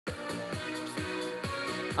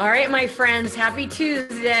All right, my friends, happy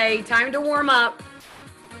Tuesday. Time to warm up.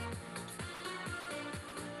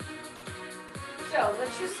 So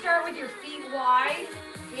let's just start with your feet wide,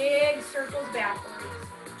 big circles backwards.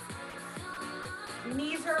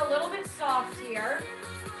 Knees are a little bit soft here.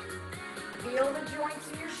 Feel the joints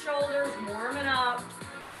in your shoulders, warming up.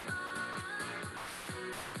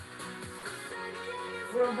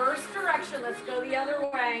 Reverse direction, let's go the other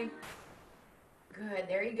way. Good,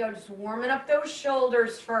 there you go, just warming up those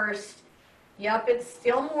shoulders first. Yep, it's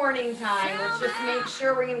still morning time. Let's just make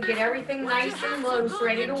sure we're gonna get everything nice and loose,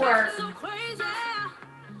 ready to work.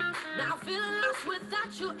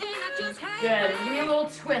 Good, give me a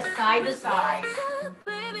little twist side to side.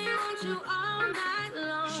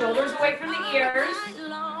 Shoulders away from the ears.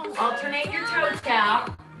 Alternate your toe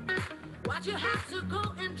tap.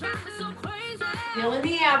 Feeling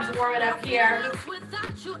the abs warming up here.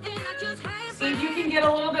 See if you can get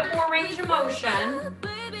a little bit more range of motion.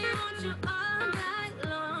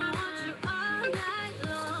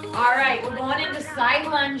 All right, we're going into side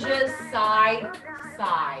lunges, side,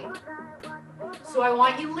 side. So I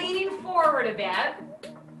want you leaning forward a bit.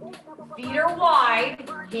 Feet are wide,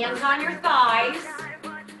 hands on your thighs.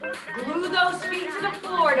 Glue those feet to the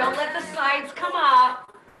floor, don't let the sides come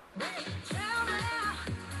up.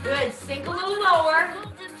 Good, sink a little lower.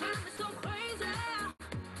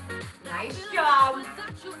 Nice job.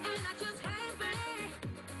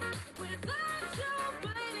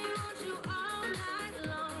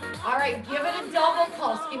 All right, give it a double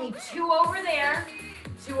pulse. Give me 2 over there,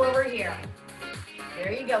 2 over here.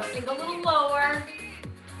 There you go, sink a little lower.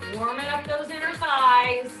 Warming up those inner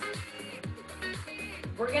thighs.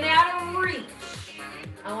 We're gonna add a reach.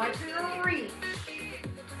 I want you to reach.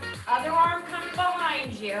 Other arm comes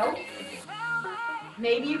behind you.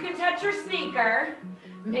 Maybe you can touch your sneaker.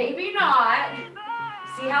 Maybe not.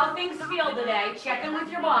 See how things feel today. Check in with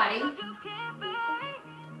your body.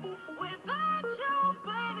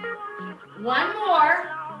 One more.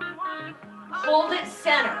 Hold it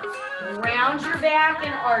center. Round your back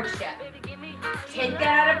and arch it. Take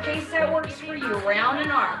that at a pace that works for you. Round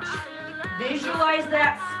and arch. Visualize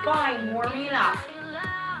that spine warming up.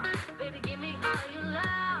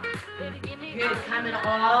 Good, coming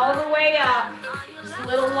all the way up. Just a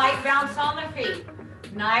little light bounce on the feet.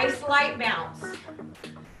 Nice light bounce.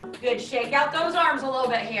 Good, shake out those arms a little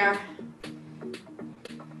bit here.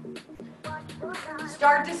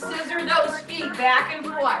 Start to scissor those feet back and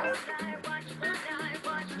forth.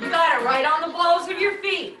 You got it, right on the balls of your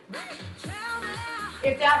feet.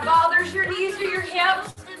 If that bothers your knees or your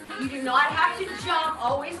hips, you do not have to jump,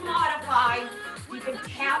 always modify. You can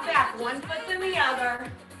tap back one foot than the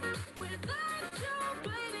other.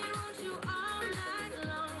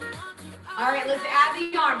 All right, let's add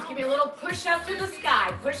the arms. Give me a little push up to the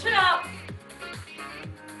sky. Push it up.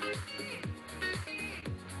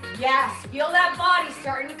 Yes, feel that body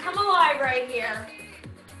starting to come alive right here.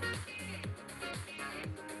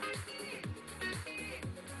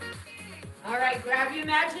 All right, grab your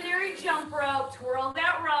imaginary jump rope, twirl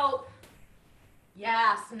that rope.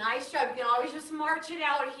 Yes, nice job. You can always just march it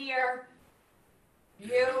out here.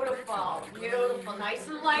 Beautiful, beautiful. Nice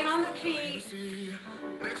and light on the feet.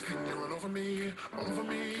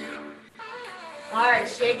 All right,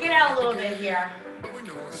 shake it out a little bit here.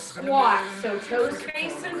 Squat, so toes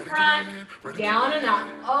face in front, down and up.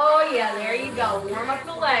 Oh yeah, there you go. Warm up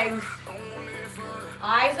the legs.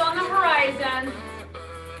 Eyes on the horizon.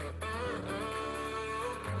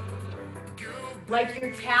 Like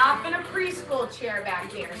you're tapping a preschool chair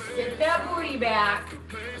back here. Sit that booty back.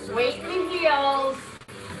 Weight in the heels.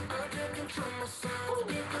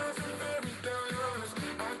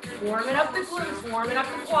 Warming up the glutes, warming up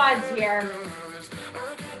the quads here.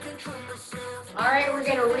 All right, we're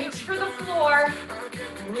gonna reach for the floor,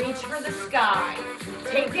 reach for the sky.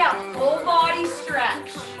 Take that full body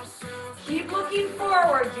stretch. Keep looking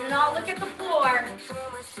forward, do not look at the floor.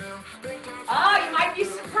 Oh, you might be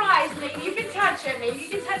surprised. Maybe you can touch it. Maybe you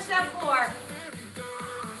can touch that floor.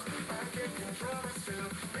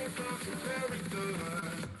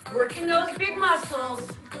 Working those big muscles.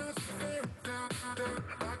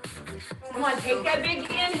 Come on, take that big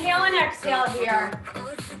inhale and exhale here.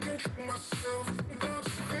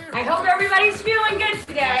 I hope everybody's feeling good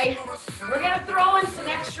today. We're gonna throw in some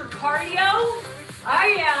extra cardio.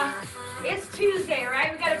 Oh yeah, it's Tuesday,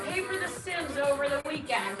 right? We gotta pay for the Sims over the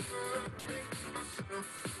weekend.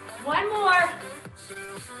 One more.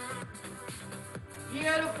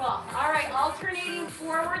 Beautiful. All right, alternating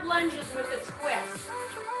forward lunges with a twist.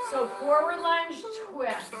 So forward lunge,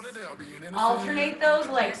 twist. Alternate those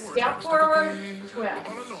legs. Step forward, twist.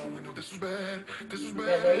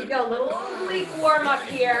 Good, there you go. Little oblique warm up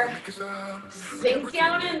here. Sink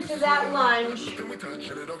down into that lunge.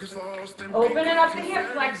 Opening up the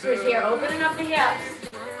hip flexors here. Opening up the hips.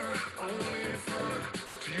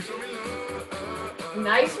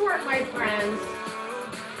 Nice work, my friends.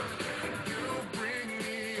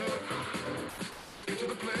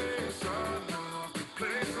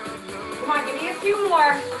 Come on, give me a few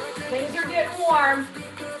more. Things are getting warm.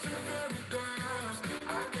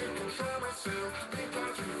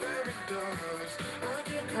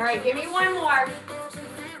 All right, give me one more.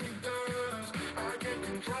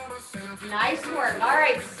 Nice work. All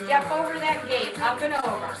right, step over that gate, up and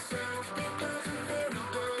over.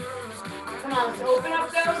 Come on, let's open up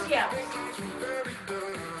those hips.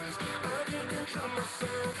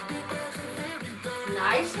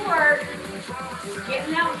 Nice work. Just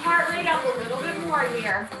getting that heart rate up a little bit more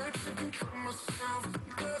here.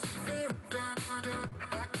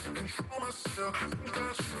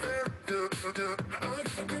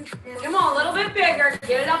 Come on, a little bit bigger.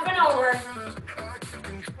 Get it up and over.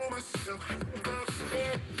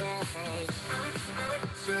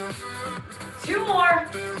 Two more.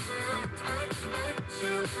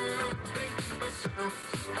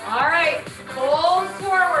 All right, fold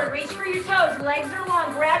forward. Reach for your toes. Legs are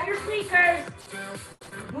long. Grab your sneakers.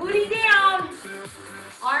 Booty down.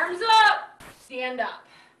 Arms up. Stand up.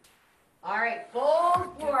 All right,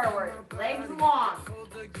 fold forward. Legs long.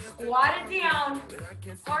 Squat it down.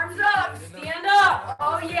 Arms up. Stand up.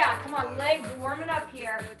 Oh, yeah. Come on, legs warming up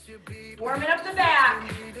here. Warming up the back.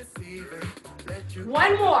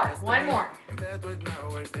 One more. One more.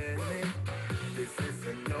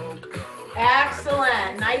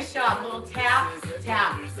 Excellent. Nice job. Little tap,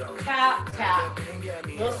 tap, tap, tap.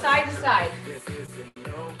 Little side to side.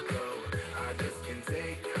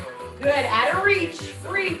 Good. Add a reach.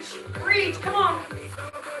 Reach. Reach. Come on.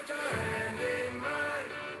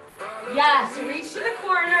 Yes. Reach to the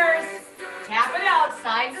corners. Tap it out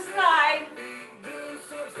side to side.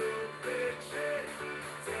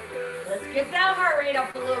 Let's get that heart rate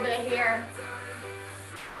up a little bit here.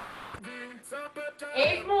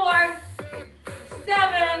 8 more.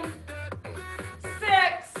 7,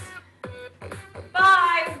 6,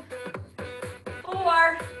 5,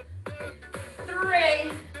 4,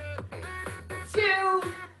 3,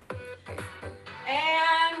 2,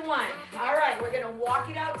 and 1. All right, we're gonna walk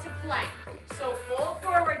it out to plank. So fold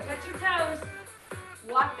forward, touch your toes,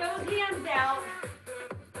 walk those hands out,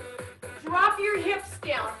 drop your hips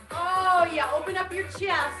down. Oh yeah, open up your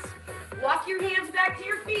chest, walk your hands back to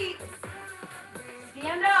your feet,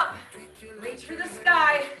 stand up, reach for the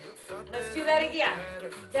sky. Let's do that again.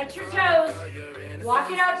 Touch your toes, walk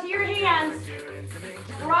it out to your hands,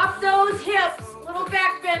 drop those hips, little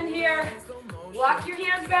back bend here, walk your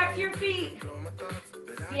hands back to your feet,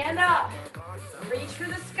 stand up, reach for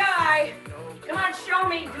the sky. Come on, show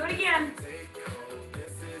me, do it again.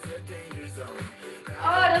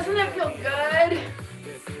 Oh, doesn't that feel good?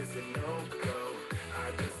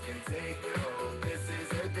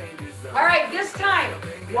 All right, this time,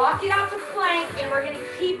 walk it out to plank, and we're going to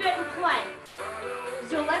keep it in plank.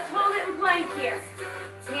 So let's hold it in plank here.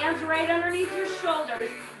 Hands right underneath your shoulders,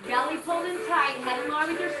 belly pulled in tight, head in line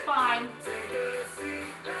with your spine.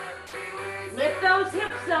 Lift those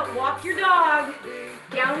hips up, walk your dog.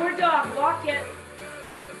 Downward dog, walk it.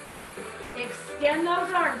 Extend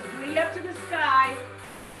those arms, booty up to the sky.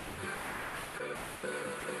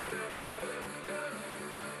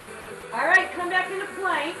 All right, come back into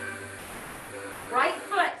plank. Right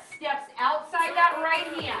foot steps outside that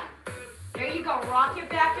right hand. There you go, rock it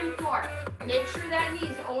back and forth. Make sure that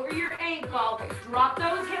knee's over your ankle. Drop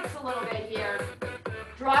those hips a little bit here.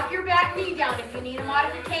 Drop your back knee down if you need a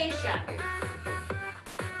modification.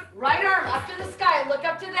 Right arm up to the sky, look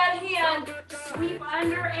up to that hand. Sweep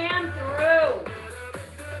under and through.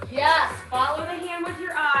 Yes, follow the hand with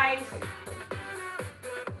your eyes.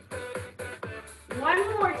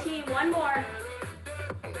 One more, team, one more.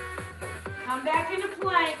 Come back into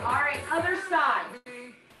plank. All right, other side.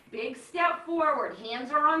 Big step forward.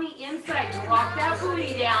 Hands are on the inside. Drop that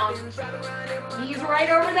booty down. Knees right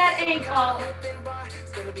over that ankle.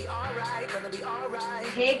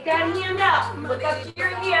 Take that hand up. Look up to your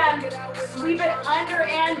hand. Sweep it under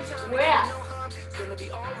and twist.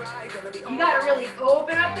 You got to really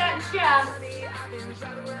open up that chest.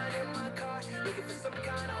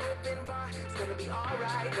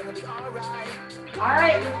 All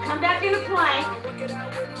right, let's come back into plank.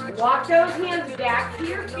 Walk those hands back to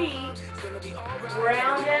your feet.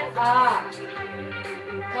 Round it up.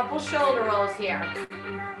 Couple shoulder rolls here.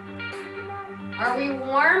 Are we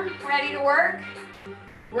warm? Ready to work?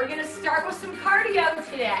 We're gonna start with some cardio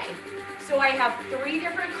today. So I have 3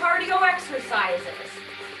 different cardio exercises.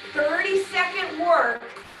 30-second work.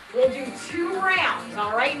 We'll do 2 rounds,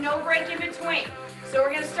 all right? No break in between. So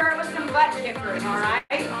we're gonna start with some butt kickers, all right?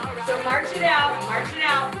 So march it out, march it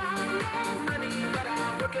out.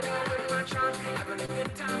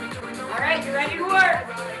 All right, you ready to work?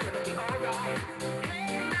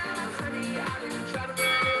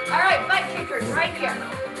 All right, butt kickers right here.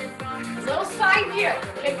 Little side view,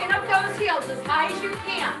 kicking up those heels as high as you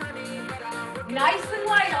can. Nice and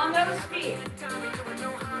light on those feet.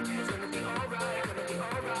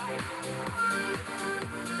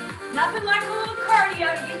 Nothing like a little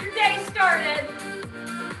cardio to get your day started.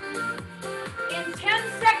 In 10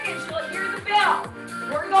 seconds, you'll hear the bell.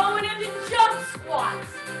 We're going into jump squats.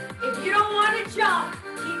 If you don't want to jump,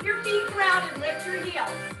 keep your feet grounded, lift your heels.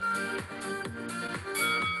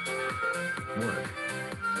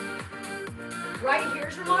 Right,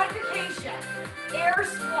 here's your modification. Air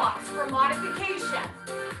squats for modification.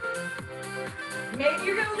 Maybe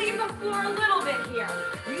you're gonna leave the floor a little bit here.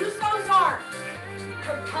 Use those arms.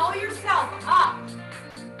 Propel yourself up.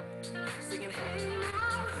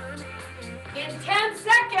 In 10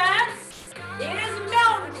 seconds, it is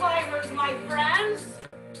mountain climbers, my friends.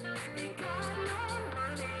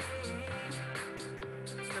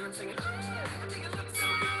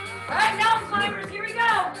 All right, mountain climbers, here we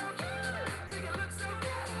go.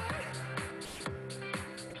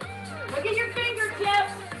 Look at your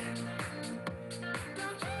fingertips.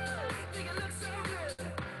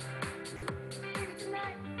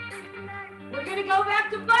 We're going to go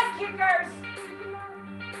back to butt kickers.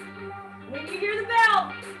 When you hear the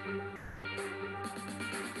bell.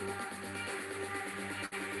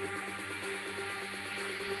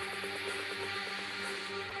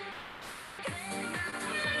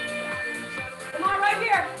 Come on, right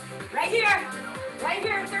here. Right here. Right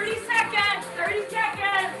here. 30 seconds. 30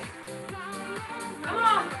 seconds. Come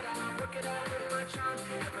on.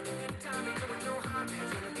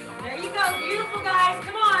 There you go. Beautiful, guys.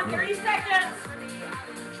 Come on. 30 seconds.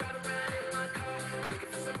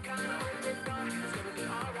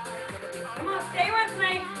 Come on. Stay with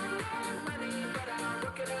me.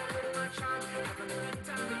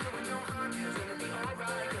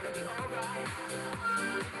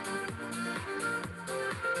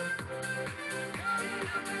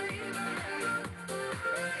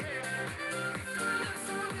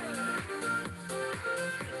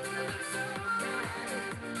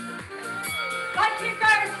 Butt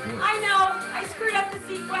kickers, I know, I screwed up the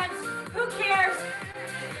sequence. Who cares?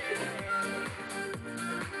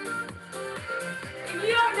 If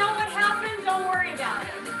you don't know what happened, don't worry about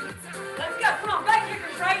it. Let's go, come on, butt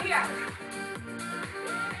kickers right here.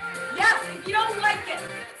 Yes, if you don't like it,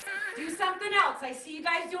 do something else. I see you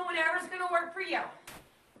guys doing whatever's gonna work for you.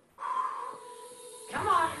 Come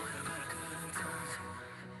on.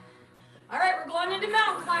 All right, we're going into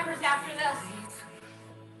mountain climbers after this.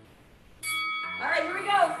 All right, here we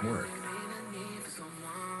go. Work.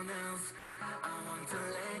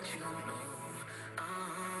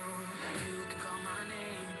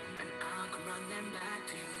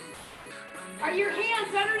 Are your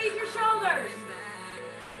hands underneath your shoulders?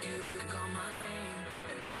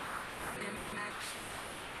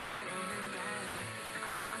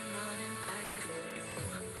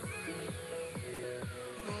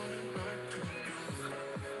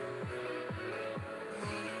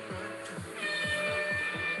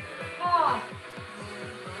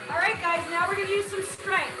 All right, guys, now we're going to use some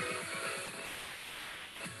strength.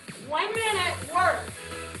 1 minute work,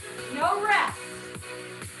 no rest.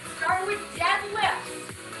 Start with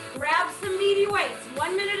deadlifts. Grab some meaty weights.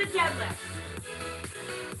 1 minute of deadlifts.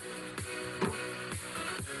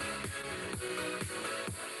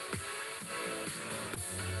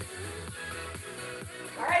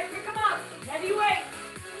 All right, pick them up. Heavy weight.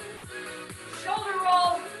 Shoulder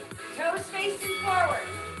roll. Toes facing forward.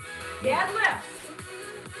 Deadlifts.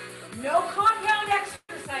 No compound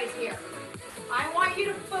exercise here. I want you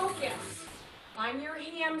to focus on your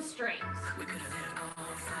hamstrings,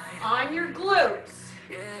 on your glutes.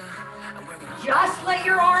 Just let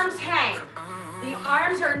your arms hang. The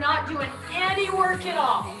arms are not doing any work at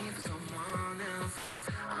all.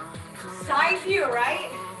 Side view, right?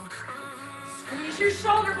 Squeeze your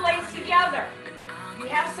shoulder blades together. You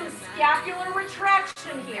have some scapular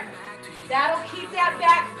retraction here. That'll keep that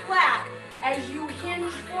back flat as you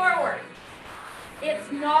hinge forward.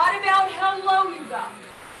 It's not about how low you go.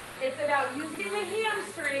 It's about using the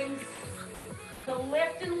hamstrings to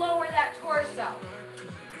lift and lower that torso.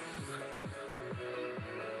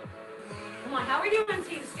 Come on, how are we doing,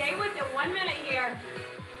 team? Stay with it. 1 minute here.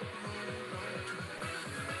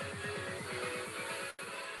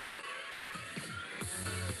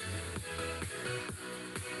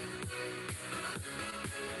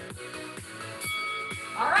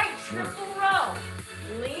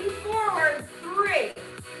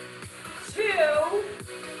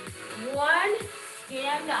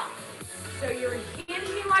 So you're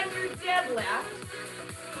hinging like your deadlift,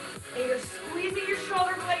 and you're squeezing your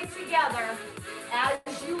shoulder blades together as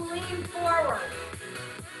you lean forward.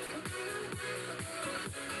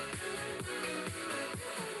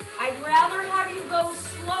 I'd rather have you go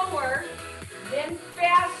slower than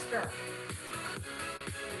faster.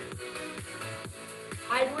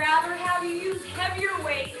 I'd rather have you use heavier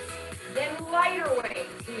weights than lighter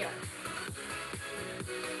weights here.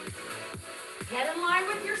 Head in line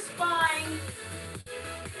with your spine.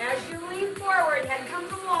 As you lean forward, head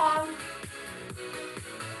comes along.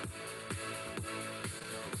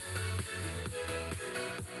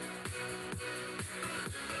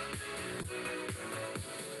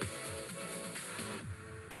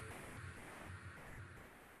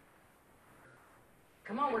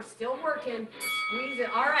 Come on, we're still working. Squeeze it.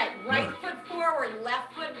 All right, right foot forward,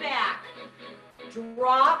 left foot back.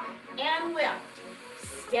 Drop and lift.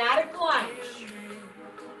 Static lunge.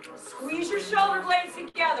 Squeeze your shoulder blades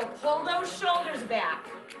together. Pull those shoulders back.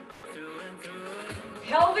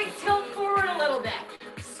 Pelvic tilt forward a little bit.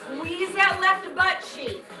 Squeeze that left butt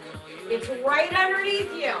cheek. It's right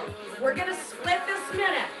underneath you. We're going to split this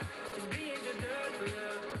minute.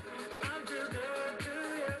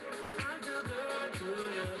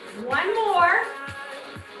 One more.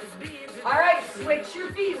 All right, switch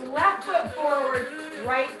your feet. Left foot forward,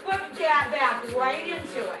 right foot back, right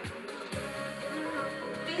into it.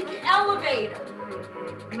 Think elevator,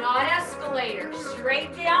 not escalator.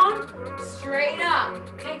 Straight down, straight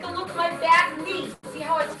up. Take a look at my back knee. See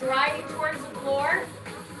how it's driving towards the floor?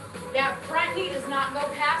 That front knee does not go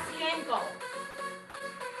past the ankle.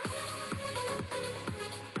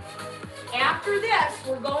 After this,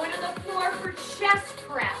 we're going to the floor for chest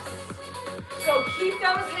press. So keep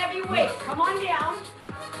those heavy weights. Come on down.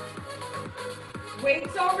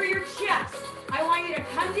 Weights over your chest. I want you to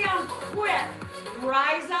come down quick.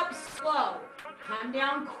 Rise up slow. Come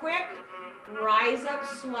down quick. Rise up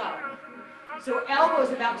slow. So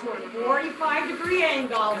elbows about to a 45-degree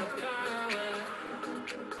angle.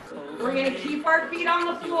 We're going to keep our feet on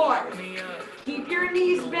the floor. Keep your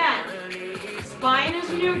knees bent. Spine is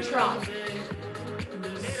neutral.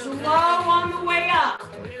 Slow on the way up.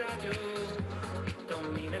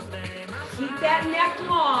 Keep that neck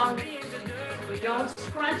long. Don't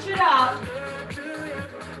scrunch it up.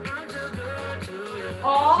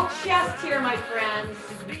 All chest here, my friends.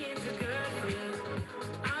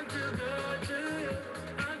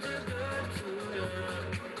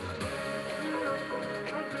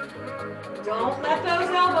 Don't let those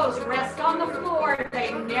elbows rest on the floor.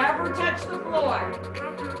 They never touch the floor.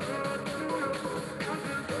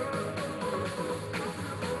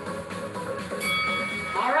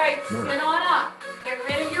 All right, sit on up. Get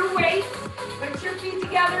rid of your weight. Put your feet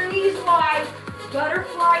together, knees wide.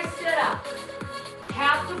 Butterfly sit up.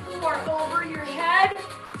 Tap the floor over your head.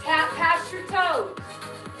 Tap past your toes.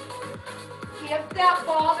 If that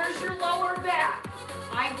bothers your lower back,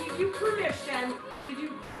 I give you permission to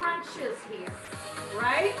do crunches here.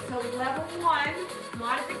 Right? So level 1,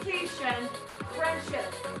 modification,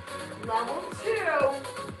 crunches. Level 2,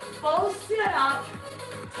 full sit up.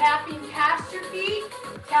 Tapping past your feet,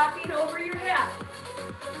 tapping over your head.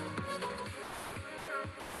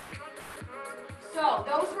 So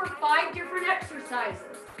those were 5 different exercises.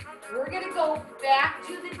 We're going to go back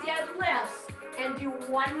to the deadlifts and do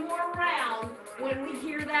one more round when we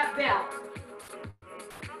hear that bell.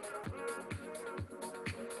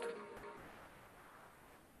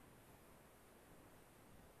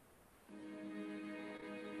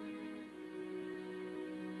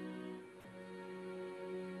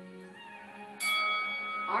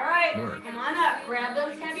 All right, come on up. Grab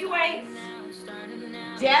those heavy weights.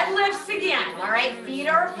 Deadlifts again. All right, feet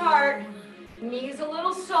are apart. Knees a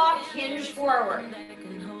little soft, hinge forward.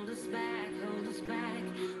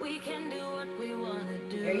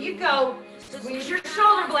 There you go. Squeeze your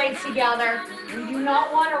shoulder blades together. We do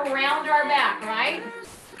not want to round our back, right?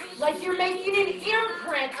 Like you're making an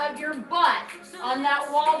imprint of your butt on that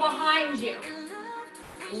wall behind you.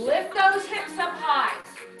 Lift those hips up high.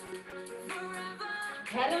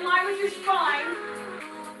 Head in line with your spine.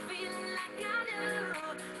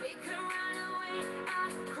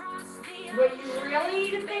 What you really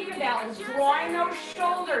need to think about is drawing those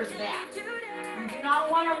shoulders back. You do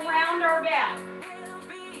not want to round our back.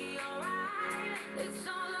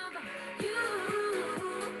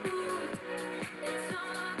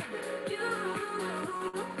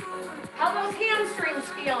 How those hamstrings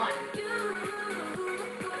feeling?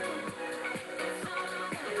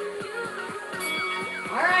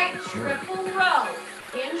 All right, triple row.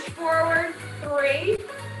 Hinge forward. 3,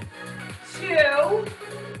 2,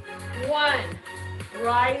 1.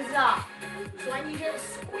 Rise up. So I need you to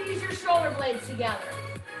squeeze your shoulder blades together.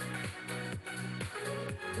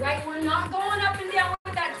 Right, we're not going up and down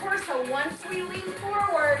with that torso. Once we lean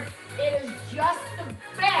forward, it is just the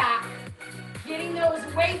back getting those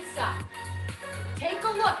weights up. Take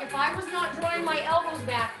a look. If I was not drawing my elbows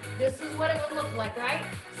back, this is what it would look like, right?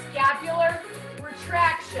 Scapular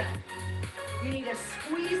retraction. You need to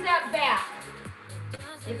squeeze that back.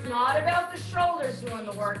 It's not about the shoulders doing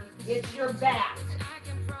the work. It's your back.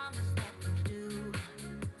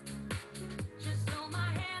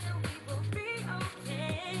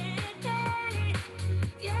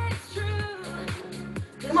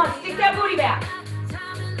 Come on, stick that booty back.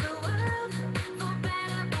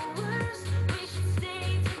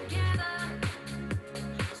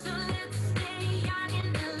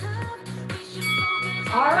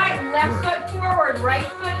 All right, left foot forward, right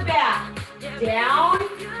foot back. Down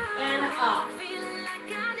and up.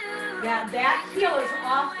 That back heel is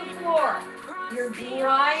off the floor. You're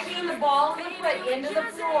driving the ball of the foot into the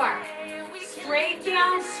floor. Straight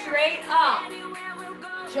down, straight up.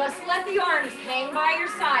 Just let the arms hang by your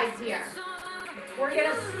sides here. We're going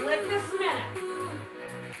to split this minute.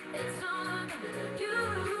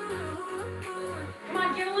 Come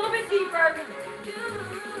on, get a little bit deeper.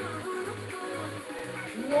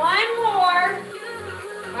 One more.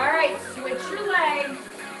 All right, switch your legs.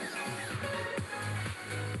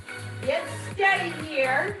 Get steady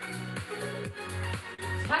here.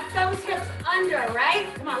 Tuck those hips under, right?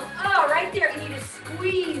 Come on. Oh, right there. You need to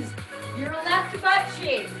squeeze your left butt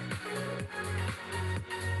cheek.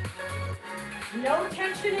 No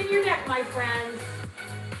tension in your neck, my friends.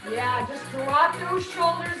 Yeah, just drop those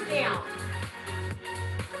shoulders down.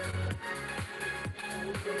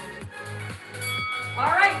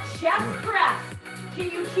 All right, chest press. Can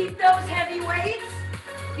you keep those heavy weights?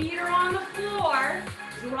 Feet are on the floor.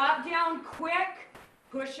 Drop down quick,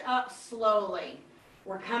 push up slowly.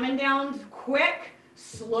 We're coming down quick,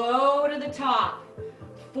 slow to the top.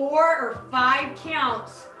 4 or 5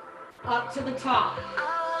 counts up to the top.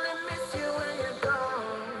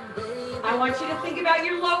 I want you to think about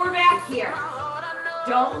your lower back here.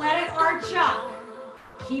 Don't let it arch up.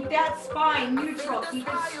 Keep that spine neutral, keep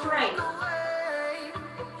it straight.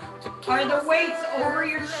 Are the weights over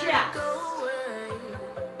your chest?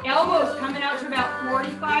 Elbows coming out to about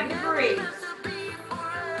 45 degrees.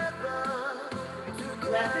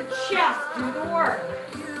 Let the chest do the work.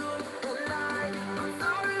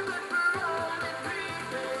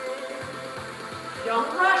 Don't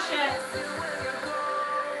rush it.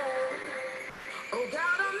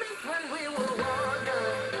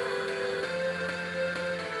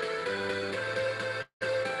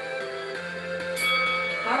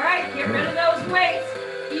 All right, get rid of those weights.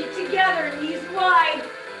 Feet together, knees wide.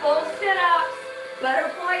 Full sit-ups,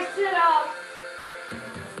 butterfly sit-ups.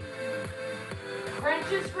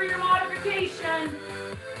 Crunches for your modification.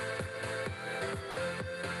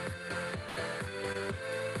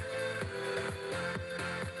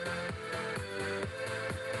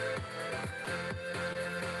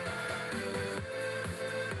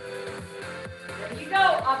 There you go,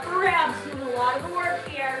 upper abs doing a lot of the work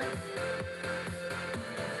here.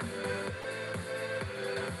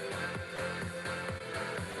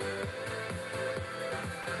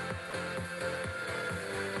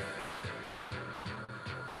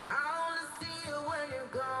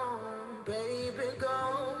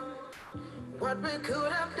 What we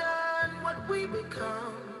could have done, what we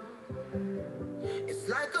become. It's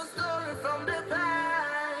like a story from the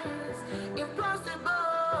past.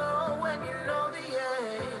 Impossible when you know the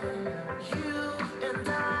end. You and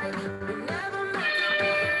I, we never meant to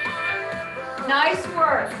be forever. Nice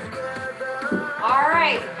work. All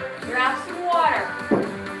right, grab some water.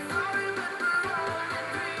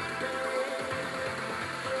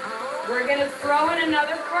 We're going to throw in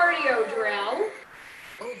another cardio drill.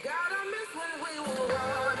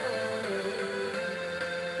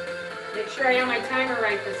 Make sure I have my timer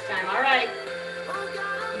right this time. All right.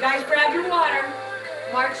 You guys grab your water.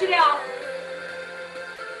 March it out.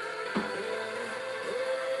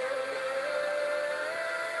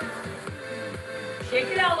 Shake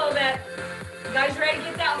it out a little bit. You guys ready to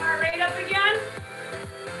get that heart rate up again?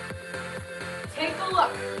 Take a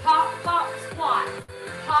look. Pop, pop, squat.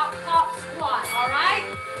 Pop, pop, squat. All right?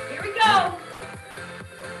 Here we go.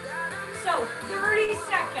 So, 30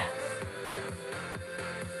 seconds.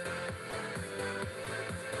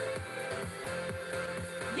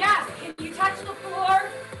 Yes, can you touch the floor?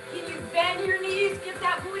 Can you bend your knees, get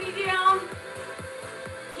that booty down?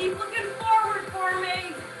 Keep looking forward for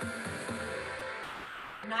me.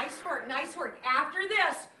 Nice work, nice work. After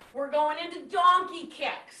this, we're going into donkey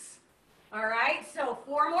kicks. All right, so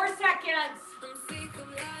 4 more seconds.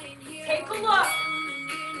 Take a look.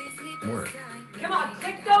 Work. Come on,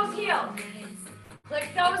 click those heels. Click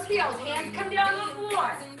those heels. Hands come down to the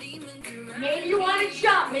floor. Maybe you want to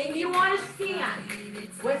jump. Maybe you want to stand.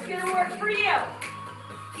 What's going to work for you?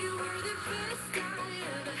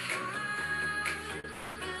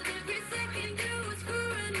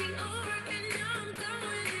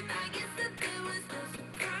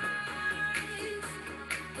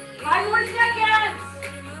 Five more seconds.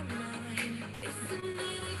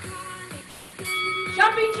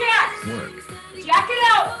 Jumping jacks. Work. Jack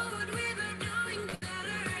it out.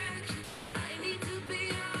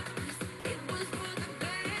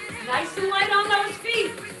 Nice and light on those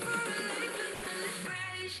feet.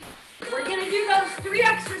 We're going to do those 3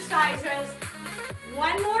 exercises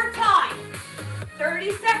one more time.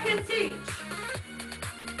 30 seconds each.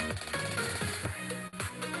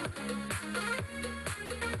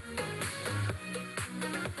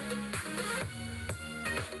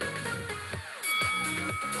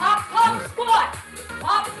 Pop, pop, squat.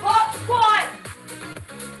 Pop, pop, squat.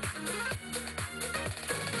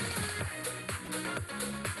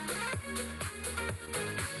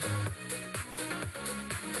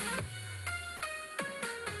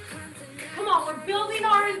 Come on, we're building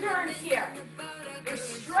our endurance here. We're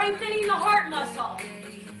strengthening the heart muscle.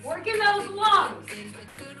 Working those lungs.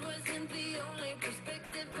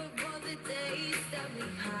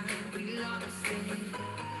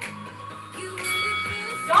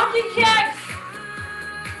 Donkey kicks.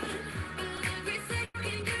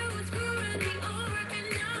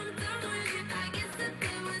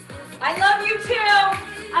 I love you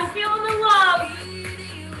too. I'm feeling the love.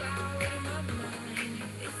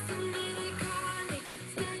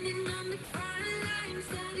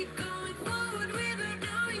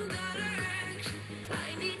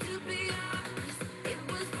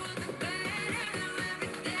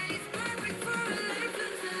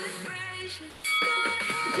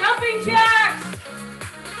 Jumping jacks.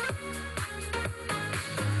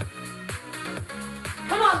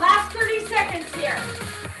 Come on, last 30 seconds here.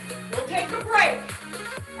 We'll take a break.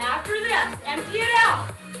 After this, empty it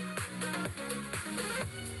out.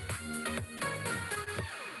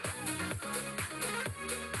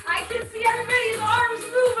 I can see everybody's arms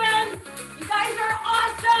moving. You guys are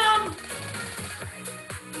awesome.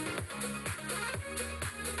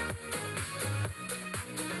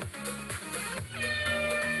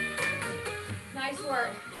 Nice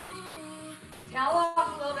work. Towel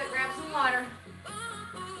off a little bit, grab some water.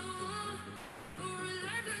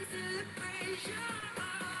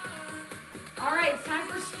 All right, it's time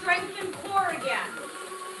for strength and core again.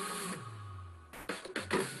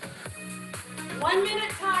 1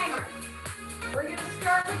 minute timer. We're going to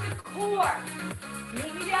start with the core.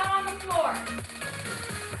 Meet me down on the floor.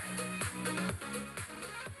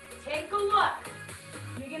 Take a look.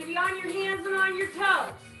 You're going to be on your hands and on your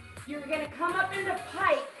toes. You're going to come up into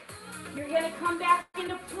pike. You're going to come back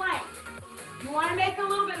into plank. You want to make it a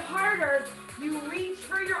little bit harder. You reach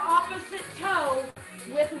for your opposite toe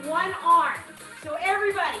with one arm. So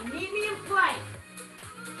everybody, meet me in plank.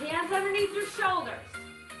 Hands underneath your shoulders.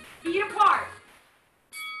 Feet apart.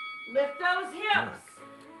 Lift those hips.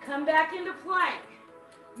 Come back into plank.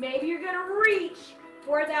 Maybe you're going to reach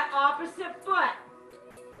for that opposite foot.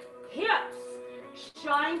 Hips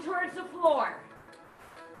shine towards the floor.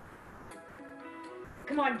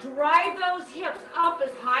 Come on, drive those hips up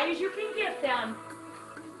as high as you can get them.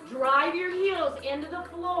 Drive your heels into the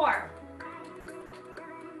floor.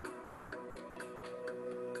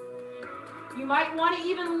 You might want to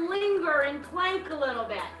even linger and plank a little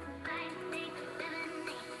bit.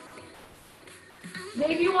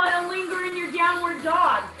 Maybe you want to linger in your downward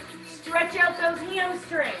dog. Stretch out those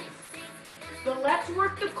hamstrings. But let's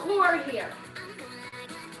work the core here.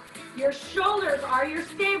 Your shoulders are your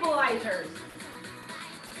stabilizers.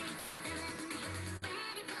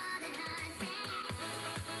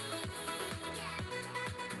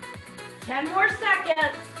 Ten more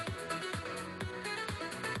seconds.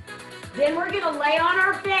 Then we're going to lay on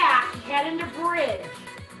our back, head into bridge.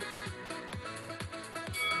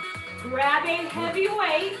 Grab a heavy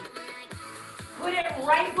weight. Put it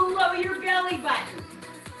right below your belly button.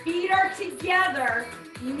 Feet are together,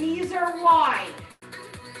 knees are wide.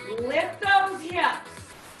 Lift those hips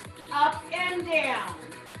up and down.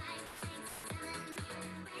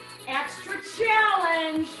 Extra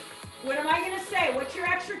challenge. What am I going to say? What's your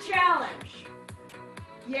extra challenge?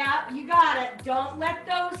 Yeah, you got it. Don't let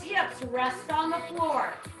those hips rest on the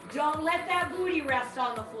floor. Don't let that booty rest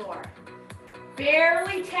on the floor.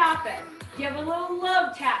 Barely tap it. Give a little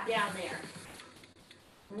love tap down there.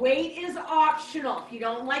 Weight is optional. If you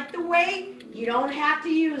don't like the weight, you don't have to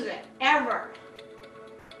use it, ever.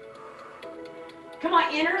 Come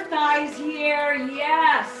on, inner thighs here,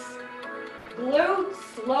 yes.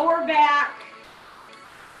 Glutes, lower back.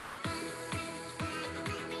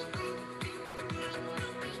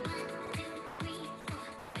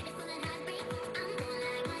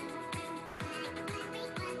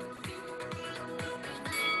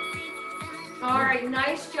 All right,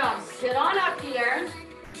 nice job. Sit on up here.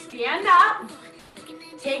 Stand up.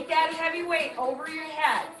 Take that heavy weight over your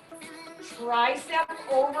head. Tricep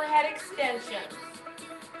overhead extensions.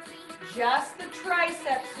 Just the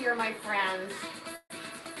triceps here, my friends.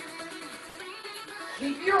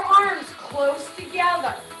 Keep your arms close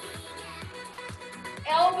together.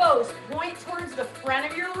 Elbows point towards the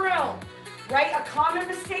front of your room. Right? A common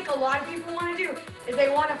mistake a lot of people want to do is they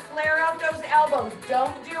want to flare out those elbows.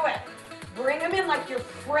 Don't do it. Bring them in like you're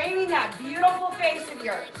framing that beautiful face of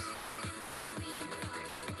yours.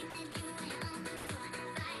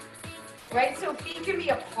 Right, so feet can be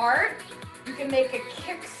apart. You can make a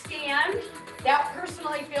kickstand. That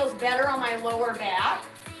personally feels better on my lower back.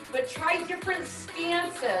 But try different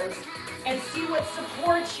stances and see what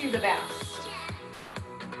supports you the best.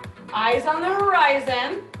 Eyes on the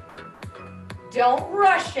horizon. Don't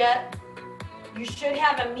rush it. You should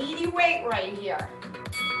have a meaty weight right here.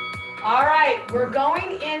 All right, we're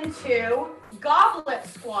going into goblet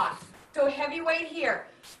squats. So heavy weight here.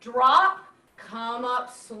 Drop, come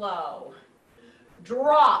up slow.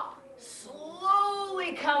 Drop,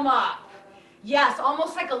 slowly come up. Yes,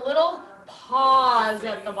 almost like a little pause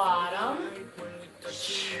at the bottom.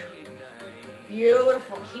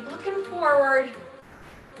 Beautiful. Keep looking forward.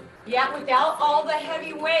 Yeah, without all the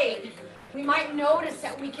heavy weight, we might notice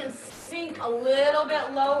that we can sink a little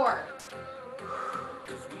bit lower.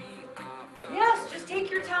 Yes, just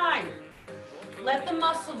take your time. Let the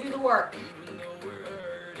muscle do the work.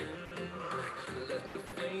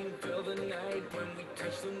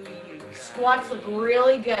 Squats look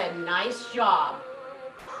really good. Nice job.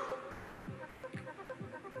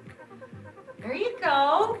 There you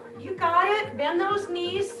go. You got it. Bend those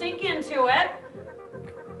knees. Sink into it.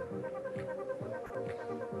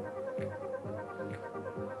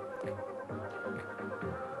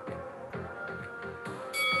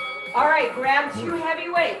 All right, grab two heavy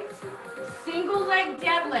weights. Single leg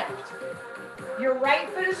deadlift. Your right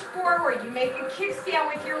foot is forward. You make a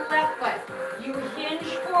kickstand with your left foot. You hinge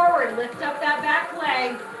forward, lift up that back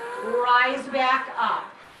leg, rise back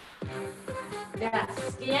up. That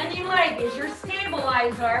standing leg is your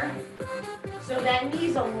stabilizer. So that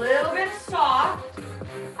knee's a little bit soft.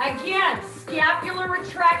 Again, scapular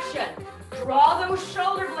retraction. Draw those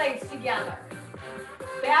shoulder blades together.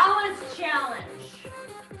 Balance challenge.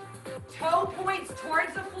 Toe points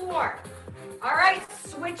towards the floor. All right,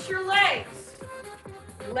 switch your legs.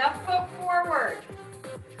 Left foot forward.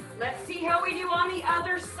 Let's see how we do on the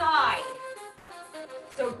other side.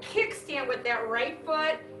 So kickstand with that right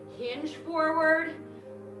foot, hinge forward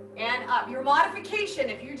and up. Your modification,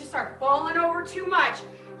 if you just are falling over too much,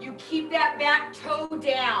 you keep that back toe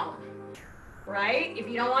down, right? If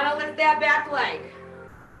you don't want to lift that back leg.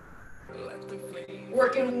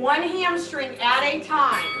 Working one hamstring at a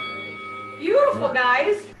time. Beautiful,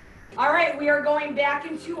 guys. All right, we are going back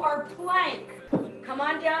into our plank. Come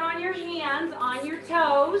on down on your hands, on your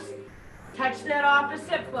toes. Touch that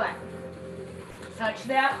opposite foot. Touch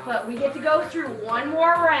that foot. We get to go through one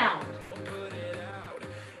more round.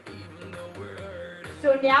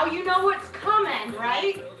 So now you know what's coming,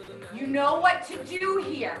 right? You know what to do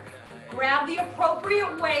here. Grab the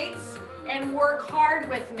appropriate weights and work hard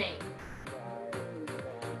with me.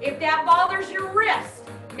 If that bothers your wrist,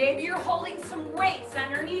 maybe you're holding some weights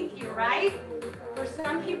underneath you, right? For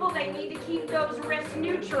some people, they need to keep those wrists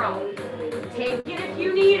neutral. Take it if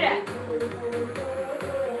you need it.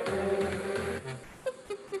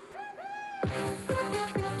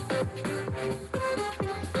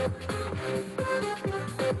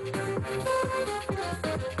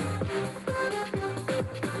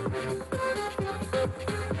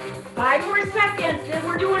 Five more seconds, then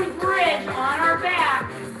we're doing bridge on our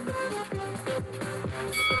back.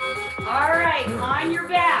 All right, on your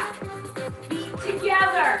back. Feet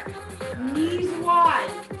together, knees wide.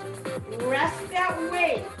 Rest that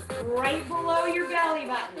weight right below your belly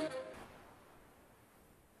button.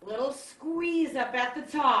 Little squeeze up at the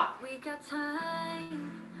top. We got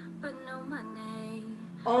time, but no money.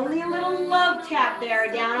 Only a little love tap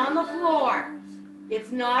there down on the floor.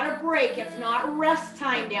 It's not a break, it's not rest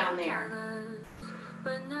time down there.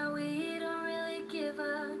 But now we don't really give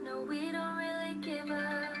up. No, we don't really give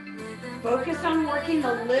up. Living Focus on working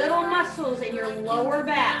the little muscles in your lower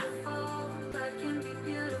back.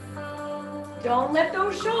 Don't let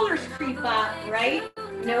those shoulders creep up, right?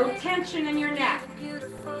 No tension in your neck.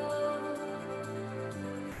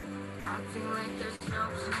 Acting like there's no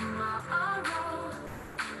tomorrow.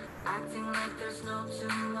 Acting like there's no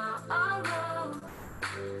tomorrow.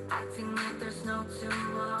 Acting like there's no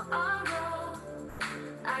tomorrow.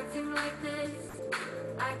 Acting like this.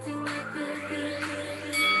 Acting like this.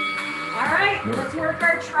 All right, let's work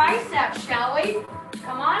our triceps, shall we?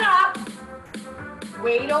 Come on up.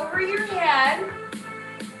 Weight over your head.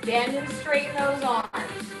 Bend and straighten those arms.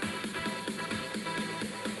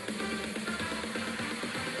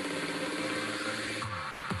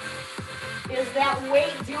 Is that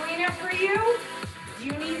weight doing it for you? Do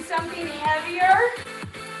you need something heavier?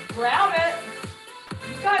 Grab it.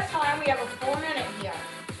 You've got time. We have a full minute here.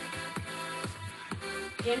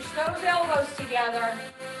 Inch those elbows together.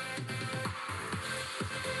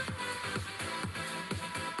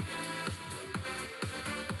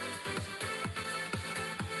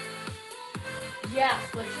 Yes,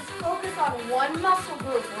 let's just focus on one muscle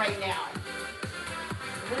group right now.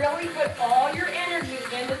 Really put all your energy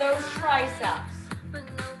into those triceps. But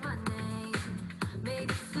know my name.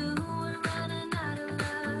 Maybe soon we're running out of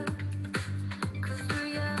love. 'Cause we're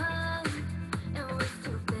young and we're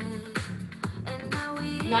stupid. And now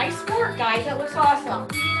we Nice work, guys. That looks awesome.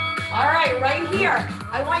 All right, right here.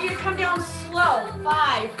 I want you to come down slow.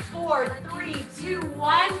 5, 4, 3, 2,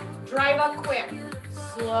 1. Drive up quick.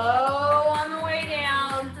 Slow on the way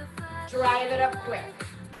down. Drive it up quick.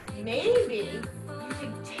 Maybe you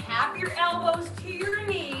can tap your elbows to your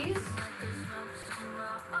knees.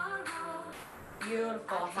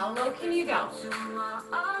 Beautiful. How low can you go?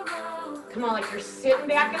 Come on, like you're sitting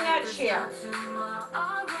back in that chair.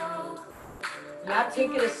 Now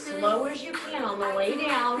take it as slow as you can on the way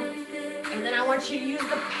down. And then I want you to use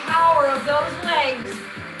the power of those legs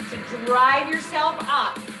to drive yourself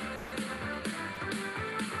up.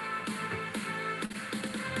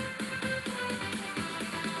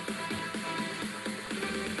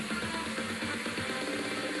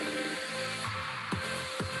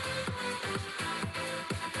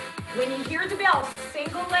 When you hear the bell,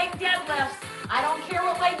 single leg deadlifts. I don't care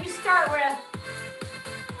what leg you start with.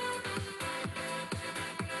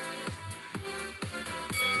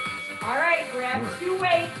 All right, grab 2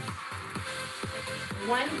 weights.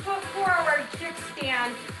 1 foot forward,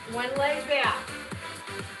 kickstand, 1 leg back.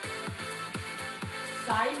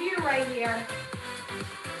 Side view right here.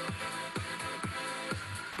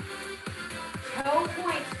 Toe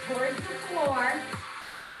points towards the floor.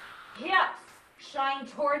 Hips shine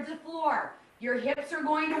towards the floor. Your hips are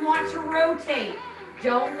going to want to rotate.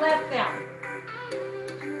 Don't let them.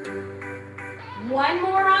 1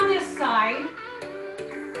 more on this side.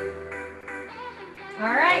 All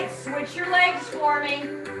right, switch your legs for me.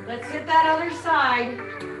 Let's hit that other side.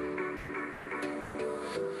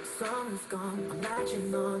 Summer's gone, I'm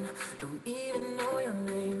latching on. Don't even know your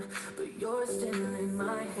name, but you're still in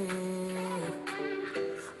my head.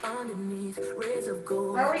 Underneath rays of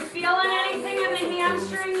gold. Are we feeling anything in the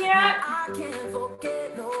hamstring yet? I can't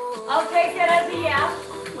forget, no. I'll take it as a yes.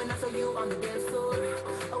 When I saw you on the dance floor,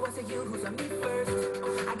 oh, I said you who saw me first.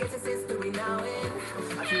 I guess it's history now,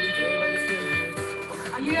 and I truly care what you feel.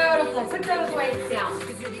 Beautiful. Put those weights down.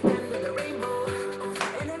 'Cause you're the end of the rainbow.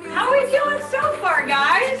 How are we feeling so far,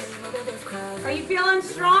 guys? Are you feeling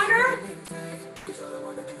stronger?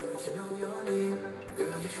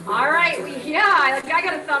 All right, I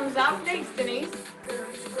got a thumbs up. Thanks, Denise.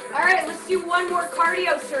 All right, let's do one more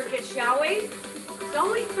cardio circuit, shall we? It's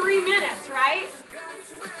only 3 minutes, right?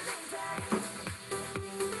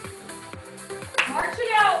 March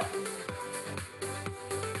it out.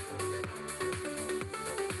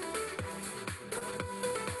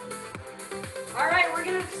 All right, we're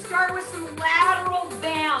going to start with some lateral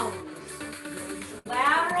bounds.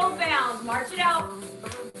 Lateral bounds. March it out.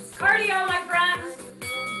 Cardio, my friends.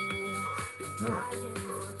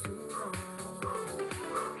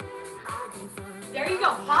 There you go.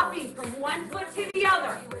 Hopping from one foot to the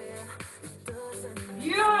other.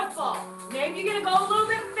 Beautiful. Maybe you're going to go a little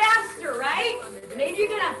bit faster, right? Maybe you're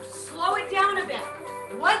going to slow it down a bit.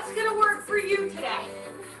 What's going to work for you today?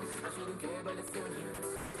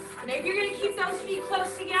 Maybe you're going to keep those feet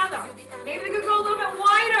close together. Maybe they're going to go a little bit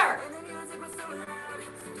wider.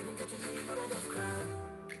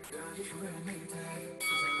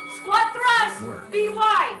 Squat thrust, feet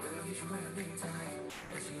wide.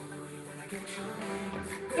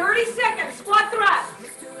 30 seconds, squat thrust.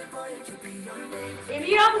 If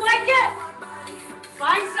you don't like it,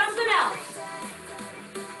 find something else.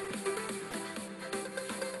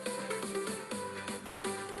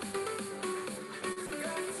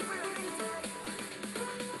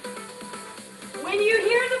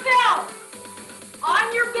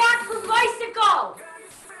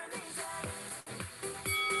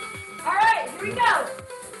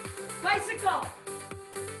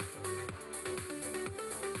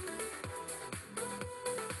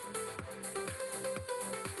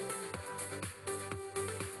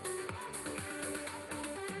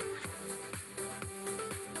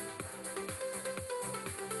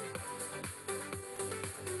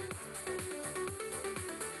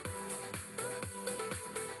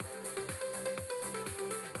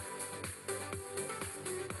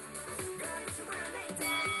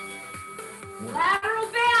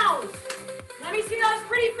 see those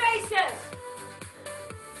pretty faces.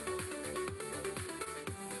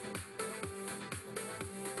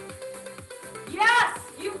 Yes,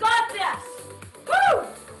 you got this. Woo!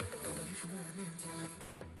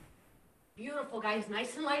 Beautiful, guys.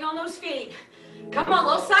 Nice and light on those feet. Come on,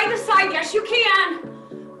 little side to side. Yes, you can.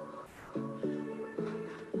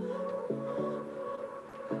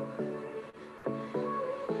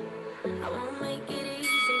 I won't make it easy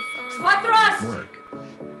for Squat thrust. Work.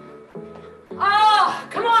 Oh,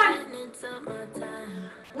 come on. minutes of my time.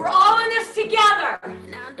 We're all in this together.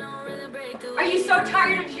 And I don't really break the Are you so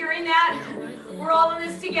tired of hearing that? We're all in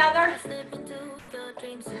this together. slip into your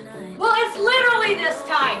dreams tonight. Well, it's literally this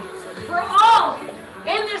time. We're all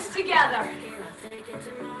in this together. I'll take it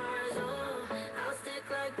tomorrow, so I'll stick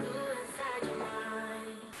like glue inside your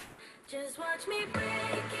mind. Just watch me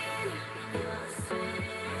breaking your sweat.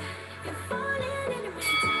 You're falling into me,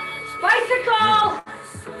 touch. Bicycle.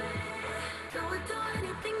 Don't do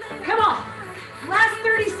anything that Come on. Last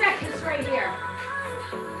 30 seconds right here.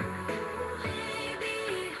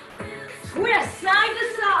 Twist side to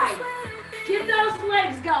side. Get those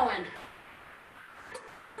legs going.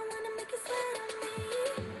 I wanna make you sweat on me.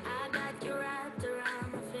 I got you wrapped around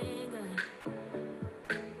my finger.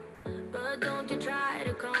 But don't you try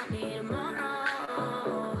to call me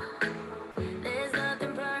tomorrow. There's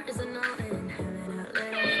nothing personal in having a little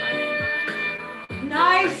fun.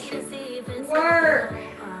 Nice To see if it's work.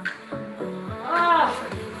 Oh,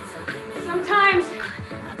 sometimes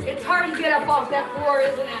it's hard to get up off that floor,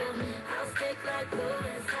 isn't it? I'll stick like glue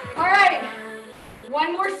inside. All right.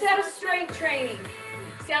 One more set of strength training.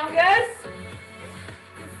 Sound good?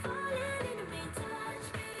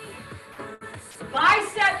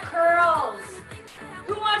 Bicep curls.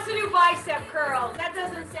 Who wants to do bicep curls? That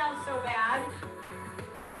doesn't sound so bad.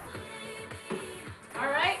 All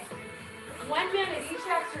right. 1 minute each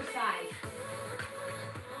exercise.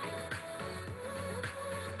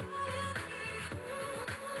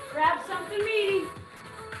 Grab something meaty.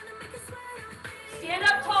 Stand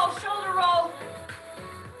up tall, shoulder roll.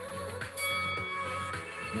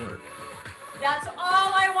 Work. That's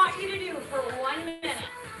all I want you to do for 1 minute.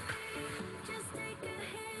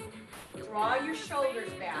 Draw your shoulders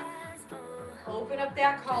back. Open up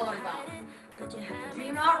that collarbone.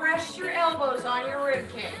 Do not rest your elbows on your rib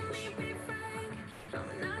cage.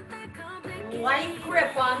 Light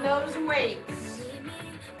grip on those weights.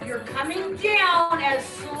 You're coming down as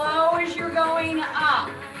slow as you're going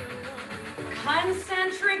up.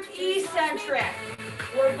 Concentric, eccentric.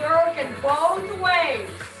 We're working both ways.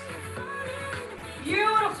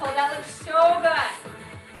 Beautiful, that looks so good.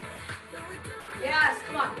 Yes,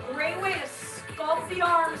 come on, great way to sculpt the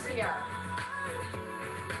arms here.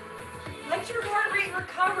 Let your heart rate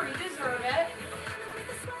recover, you deserve it.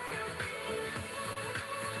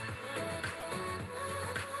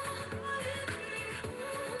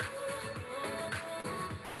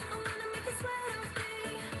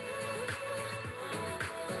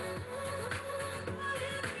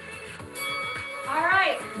 All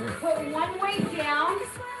right, put one weight down.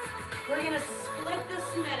 We're gonna split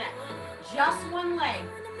this minute. Just one leg.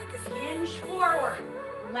 Hinge forward.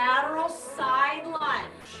 Lateral side lunge.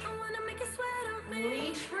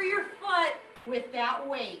 Reach for your foot with that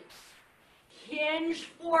weight. Hinge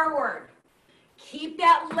forward. Keep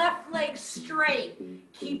that left leg straight.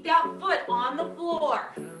 Keep that foot on the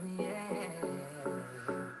floor.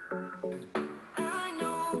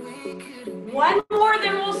 One more,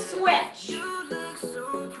 then we'll switch.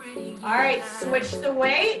 All right, switch the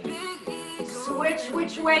weight. Switch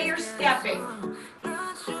which way you're stepping.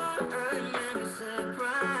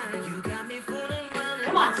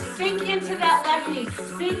 Come on, sink into that left knee.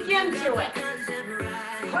 Sink into it.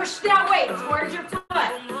 Push that weight towards your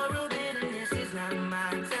foot.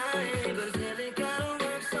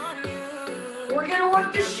 We're going to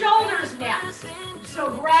work the shoulders next. So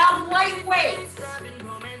grab light weights.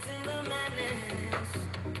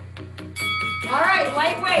 All right,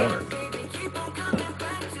 light weights.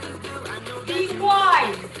 Feet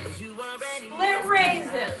wide. Split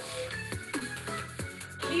raises.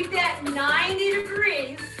 Keep that 90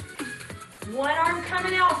 degrees. One arm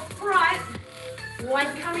coming out front,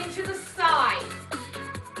 one coming to the side.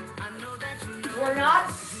 We're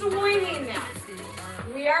not swinging them.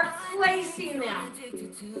 We are placing them.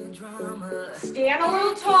 Stand a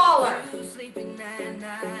little taller.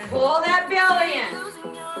 Pull that belly in.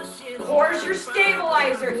 Core's your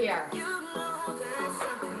stabilizer here.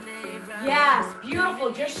 Yes,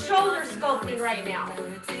 beautiful. Just shoulder sculpting right now.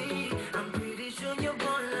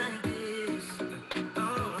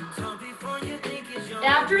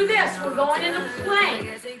 After this, we're going into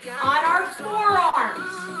plank on our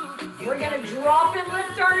forearms. We're gonna drop and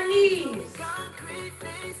lift our knees.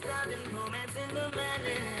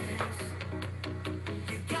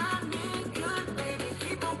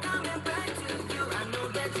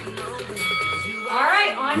 All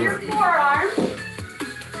right, on your forearms.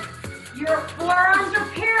 Your forearms are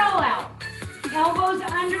parallel. Elbows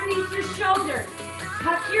underneath your shoulders.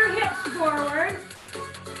 Tuck your hips forward.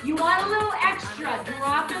 You want a little extra.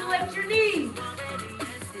 Drop and lift your knees.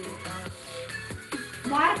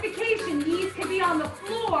 Modification, knees can be on the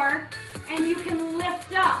floor and you can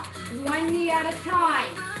lift up one knee at a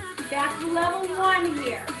time. That's level 1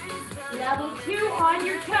 here. Level 2 on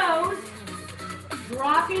your toes,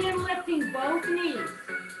 dropping and lifting both knees.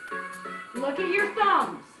 Look at your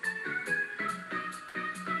thumbs.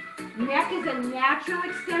 Neck is a natural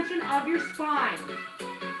extension of your spine.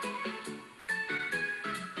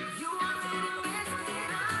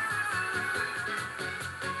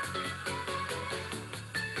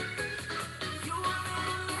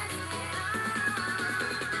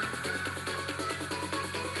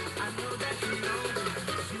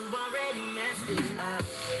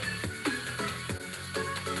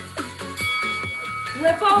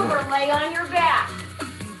 Flip over, lay on your back.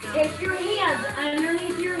 Take your hands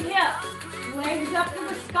underneath your hips, legs up to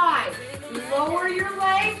the sky. Lower your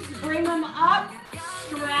legs, bring them up,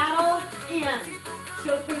 straddle in.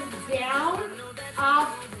 So think down,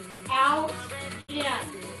 up, out, in.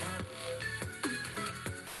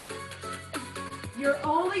 You're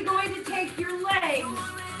only going to take your legs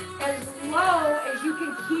as low as you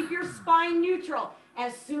can keep your spine neutral.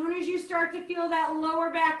 As soon as you start to feel that lower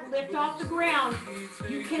back lift off the ground,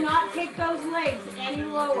 you cannot take those legs any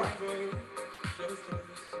lower.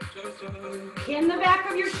 Pin the back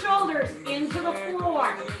of your shoulders into the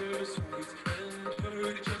floor.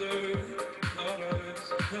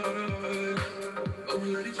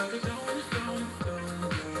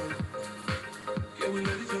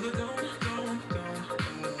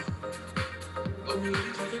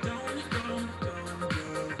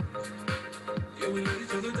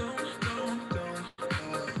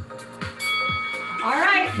 All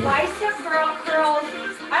right, bicep girl curls.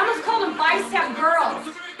 I almost called them bicep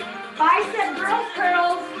girls. Bicep girl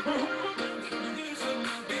curls.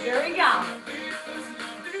 There we go.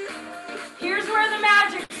 Here's where the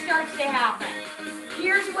magic starts to happen.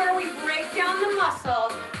 Here's where we break down the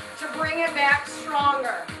muscle to bring it back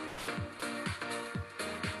stronger.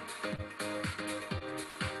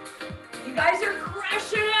 You guys are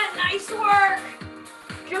crushing it. Nice work.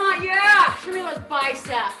 Come on, yeah. Show me those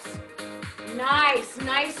biceps. Nice,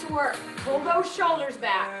 nice work. Pull those shoulders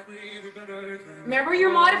back. Remember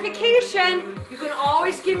your modification. You can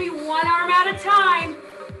always give me one arm at a time.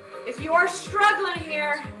 If you are struggling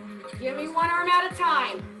here, give me one arm at a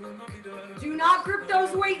time. Do not grip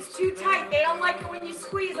those weights too tight. They don't like it when you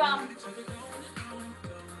squeeze them.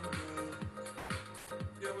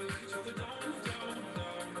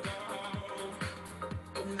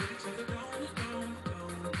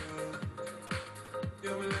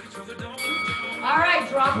 All right,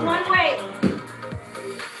 drop one weight.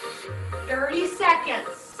 30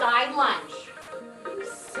 seconds, side lunge.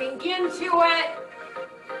 Sink into it.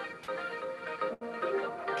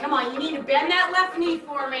 Come on, you need to bend that left knee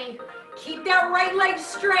for me. Keep that right leg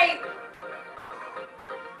straight.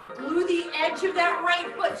 Glue the edge of that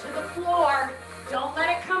right foot to the floor. Don't let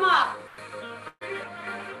it come up.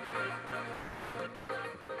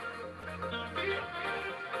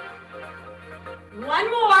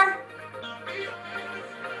 One more.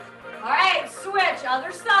 All right, switch,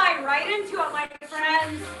 other side, right into it, my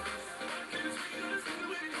friends.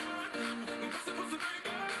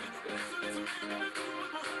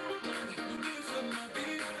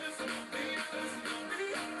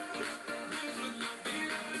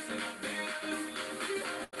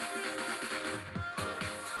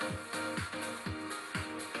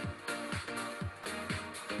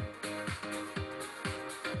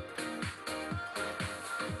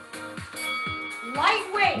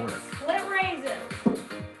 Lightweight, split raises,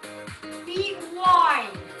 feet wide.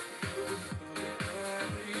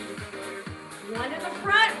 One to the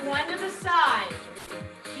front, one to the side.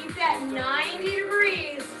 Keep that 90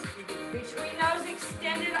 degrees between those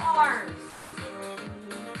extended arms.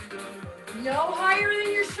 No higher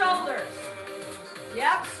than your shoulders.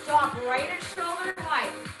 Yep, stop right at shoulder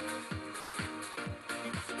height.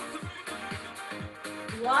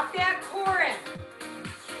 Lock that core in.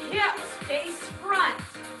 Hips face front.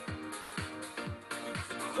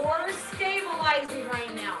 Core is stabilizing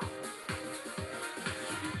right now.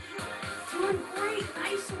 Doing great,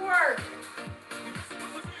 nice work.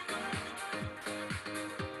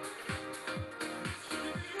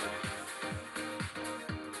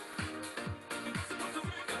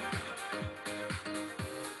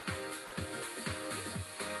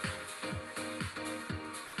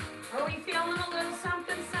 Are we feeling a little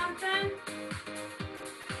something, something?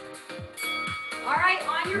 All right,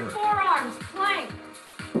 on your forearms, plank.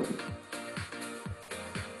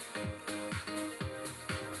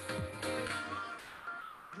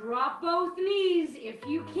 Drop both knees if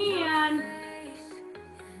you can.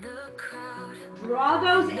 Draw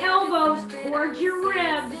those elbows towards your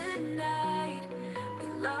ribs.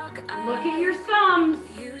 Look at your thumbs.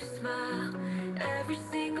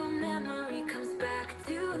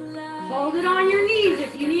 Hold it on your knees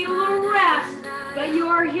if you need a little rest, but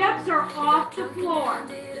your hips are off the floor.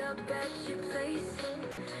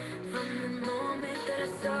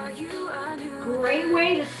 Great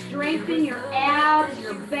way to strengthen your abs,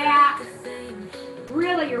 your back,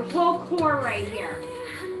 really your whole core right here.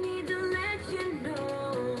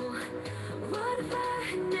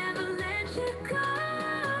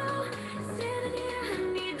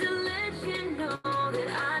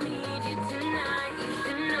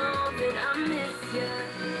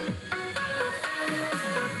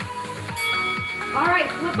 All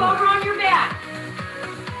right, flip over on your back.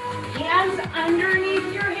 Hands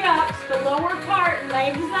underneath your hips, the lower part,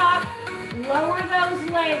 legs up. Lower those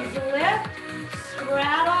legs, lift,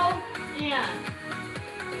 straddle in.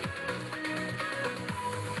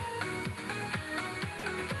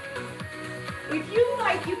 If you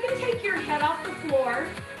like, you can take your head off the floor.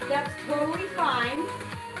 That's totally fine.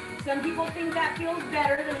 Some people think that feels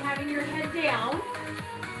better than having your head down.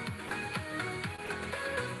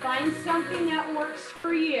 Find something that works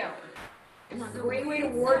for you. It's a great way to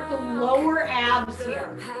work the lower abs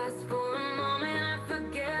here.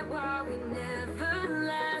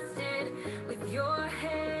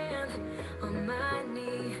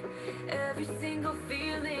 Every single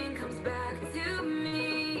feeling comes back to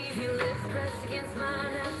me. Your lips press against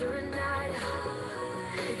mine after a night.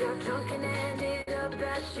 You got drunk and ended up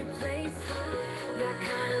at your place. That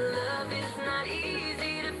kind of love is not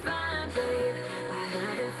easy to find, babe. I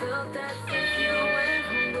haven't felt that since you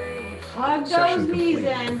went away. Hug those knees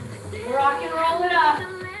in. Rock and roll it up.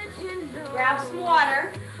 Grab some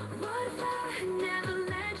water.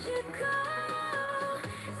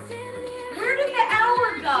 Where did the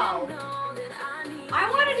hour go? I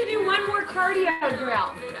wanted to do one more cardio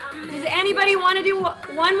drill. Does anybody want to do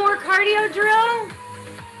one more cardio drill?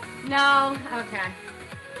 No? Okay.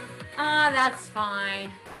 That's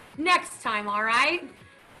fine. Next time, all right?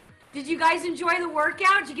 Did you guys enjoy the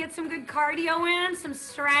workout? Did you get some good cardio in, some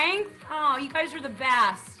strength? Oh, you guys are the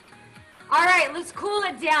best. All right, let's cool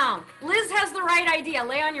it down. Liz has the right idea.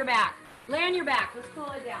 Lay on your back. Lay on your back. Let's cool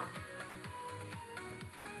it down.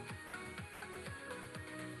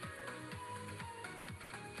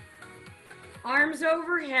 Arms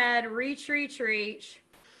overhead, reach, reach, reach.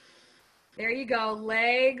 There you go.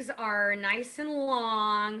 Legs are nice and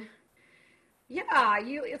long. Yeah,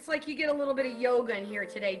 it's like you get a little bit of yoga in here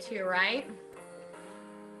today too, right?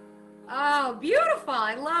 Oh, beautiful.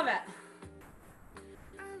 I love it.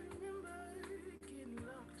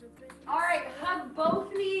 All right, hug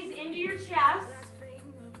both knees into your chest.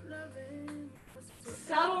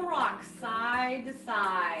 Subtle rock, side to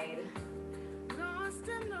side.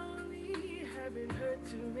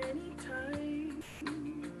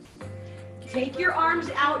 Take your arms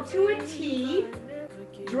out to a T.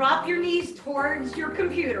 Drop your knees towards your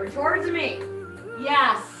computer, towards me.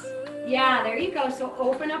 Yes. Yeah, there you go. So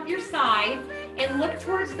open up your side and look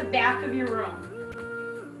towards the back of your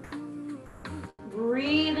room.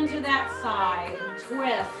 Breathe into that side.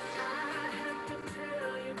 Twist.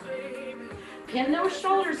 Pin those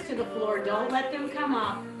shoulders to the floor. Don't let them come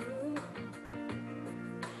up.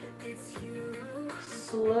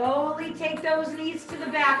 Slowly take those knees to the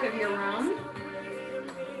back of your room.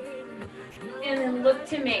 And then look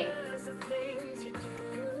to me.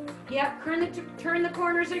 Yep, turn the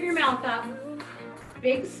corners of your mouth up.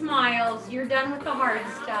 Big smiles. You're done with the hard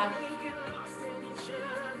stuff.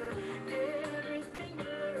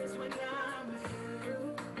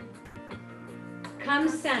 Come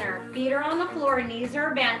center. Feet are on the floor, knees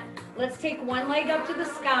are bent. Let's take one leg up to the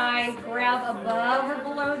sky. Grab above or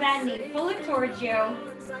below that knee. Pull it towards you.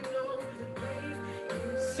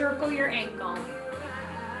 Circle your ankle.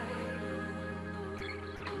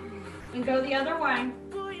 And go the other way.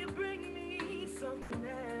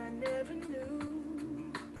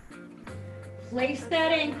 Place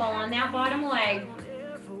that ankle on that bottom leg.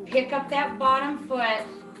 Pick up that bottom foot.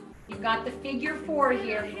 You've got the figure 4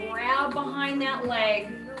 here. Grab behind that leg.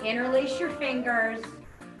 Interlace your fingers.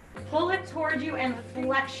 Pull it towards you and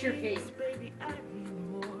flex your feet.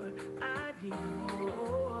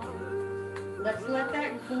 Let's let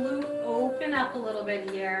that glute open up a little bit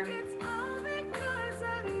here.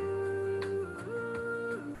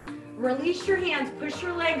 Release your hands, push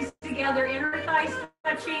your legs together, inner thighs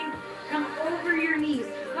touching, come over your knees,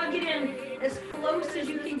 hug it in as close as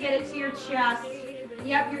you can get it to your chest.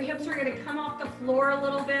 Yep, your hips are gonna come off the floor a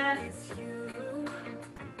little bit.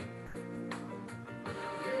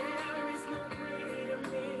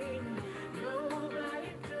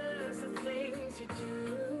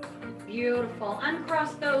 Beautiful.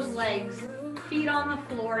 Uncross those legs, feet on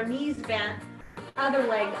the floor, knees bent. Other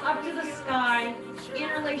leg up to the sky.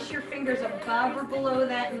 Interlace your fingers above or below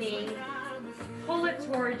that knee. Pull it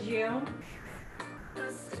towards you.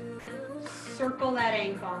 Circle that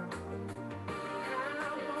ankle.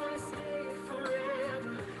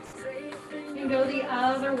 And go the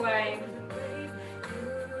other way.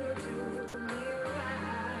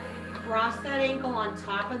 Cross that ankle on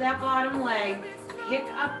top of that bottom leg. Pick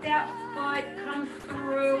up that foot, come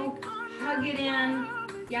through, hug it in.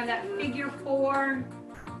 You have that figure 4.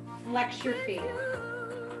 Flex your feet.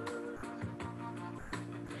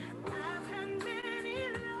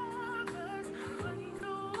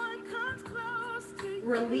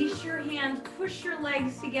 Release your hands, push your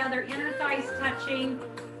legs together, inner thighs touching.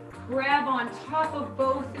 Grab on top of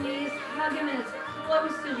both knees, hug them as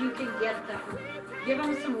close as you can get them. Give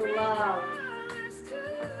them some love.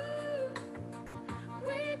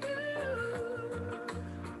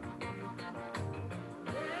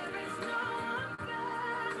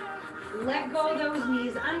 Let go of those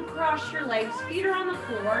knees, uncross your legs, feet are on the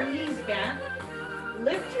floor, knees bent.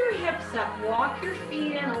 Lift your hips up, walk your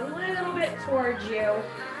feet in a little bit towards you.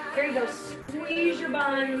 There you go, squeeze your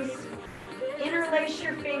buns, interlace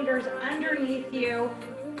your fingers underneath you,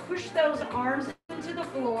 push those arms into the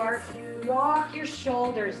floor, walk your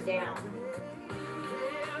shoulders down.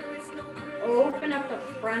 Open up the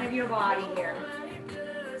front of your body here.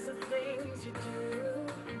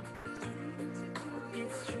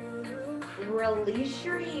 Release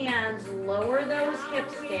your hands, lower those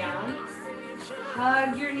hips down.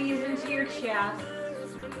 Hug your knees into your chest.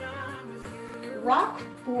 Rock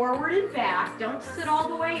forward and back. Don't sit all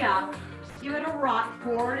the way up. Just give it a rock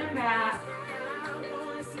forward and back.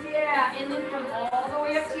 Yeah, and then come all the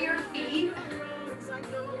way up to your feet.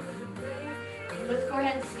 Let's go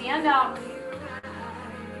ahead and stand up.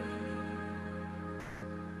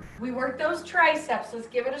 We work those triceps. Let's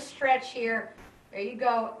give it a stretch here. There you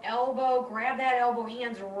go. Elbow, grab that elbow,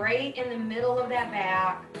 hands right in the middle of that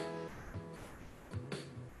back.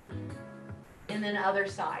 And then other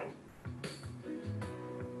side.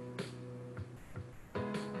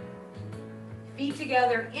 Feet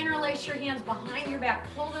together, interlace your hands behind your back,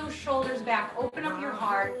 pull those shoulders back, open up your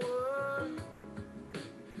heart.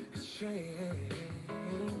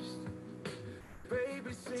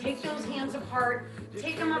 Take those hands apart,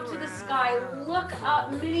 take them up to the sky, look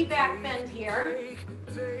up, mini back bend here.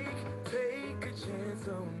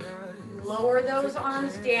 Lower those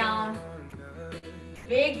arms down.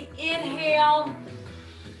 Big inhale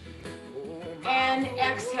and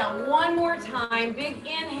exhale. One more time, big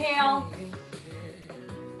inhale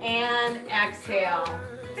and exhale.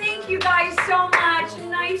 Thank you guys so much,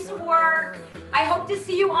 nice work. I hope to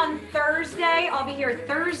see you on Thursday. I'll be here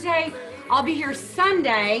Thursday. I'll be here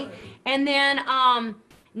Sunday, and then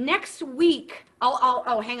next week,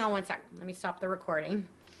 oh, hang on one second. Let me stop the recording.